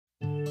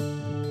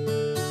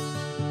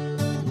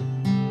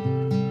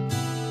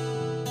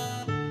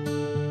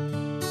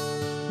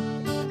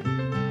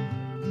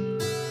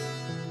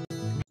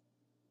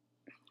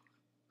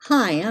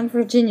Hi, I'm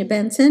Virginia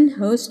Benson,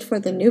 host for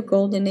the New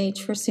Golden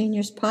Age for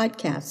Seniors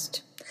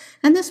podcast.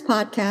 And this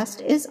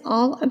podcast is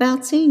all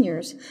about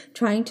seniors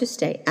trying to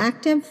stay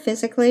active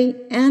physically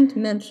and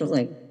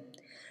mentally.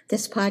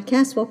 This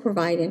podcast will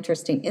provide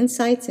interesting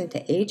insights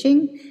into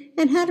aging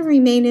and how to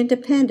remain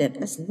independent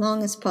as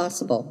long as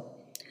possible.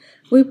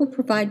 We will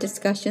provide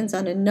discussions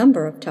on a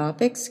number of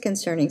topics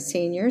concerning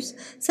seniors,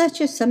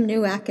 such as some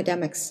new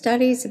academic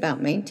studies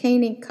about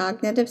maintaining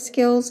cognitive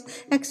skills,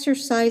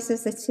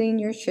 exercises that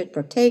seniors should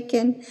partake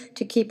in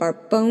to keep our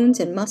bones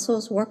and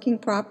muscles working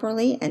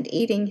properly and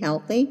eating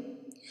healthy.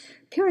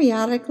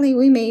 Periodically,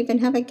 we may even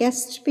have a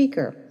guest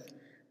speaker.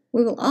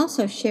 We will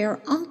also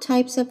share all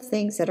types of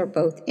things that are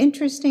both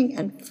interesting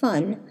and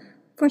fun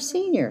for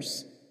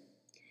seniors.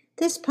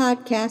 This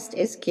podcast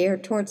is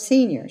geared towards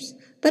seniors,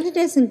 but it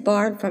isn't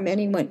barred from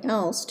anyone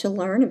else to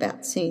learn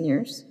about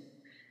seniors.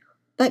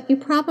 But you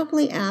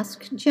probably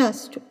ask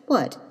just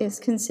what is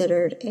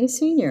considered a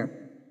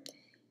senior.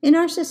 In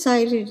our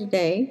society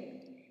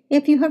today,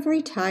 if you have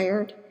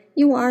retired,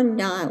 you are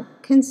now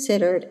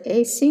considered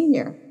a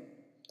senior.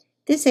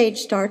 This age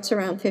starts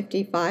around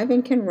 55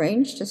 and can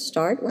range to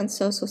start when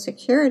Social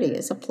Security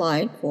is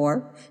applied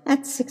for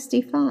at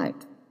 65.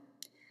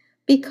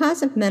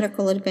 Because of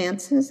medical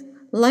advances,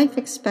 life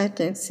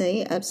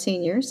expectancy of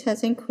seniors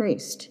has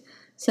increased.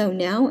 So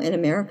now in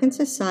American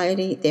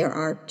society, there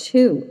are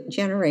two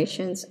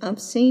generations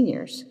of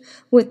seniors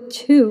with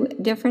two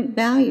different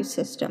value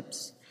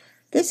systems.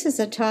 This is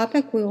a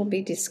topic we will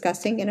be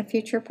discussing in a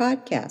future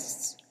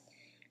podcasts.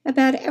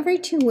 About every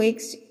 2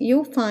 weeks,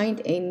 you'll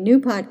find a new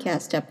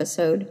podcast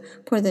episode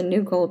for the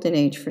New Golden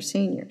Age for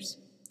Seniors.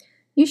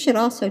 You should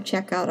also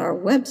check out our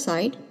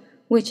website,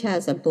 which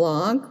has a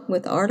blog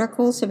with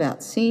articles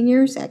about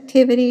seniors,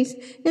 activities,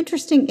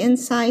 interesting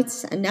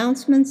insights,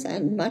 announcements,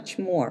 and much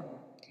more.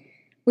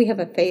 We have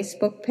a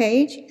Facebook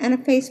page and a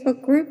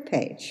Facebook group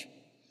page.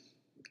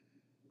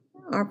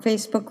 Our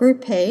Facebook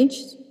group page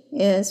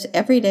is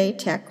Everyday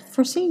Tech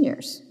for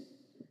Seniors.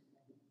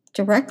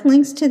 Direct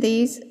links to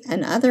these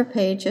and other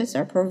pages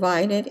are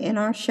provided in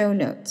our show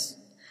notes.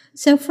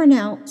 So for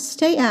now,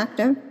 stay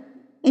active,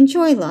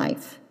 enjoy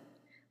life.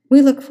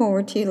 We look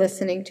forward to you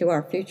listening to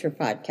our future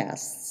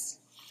podcasts.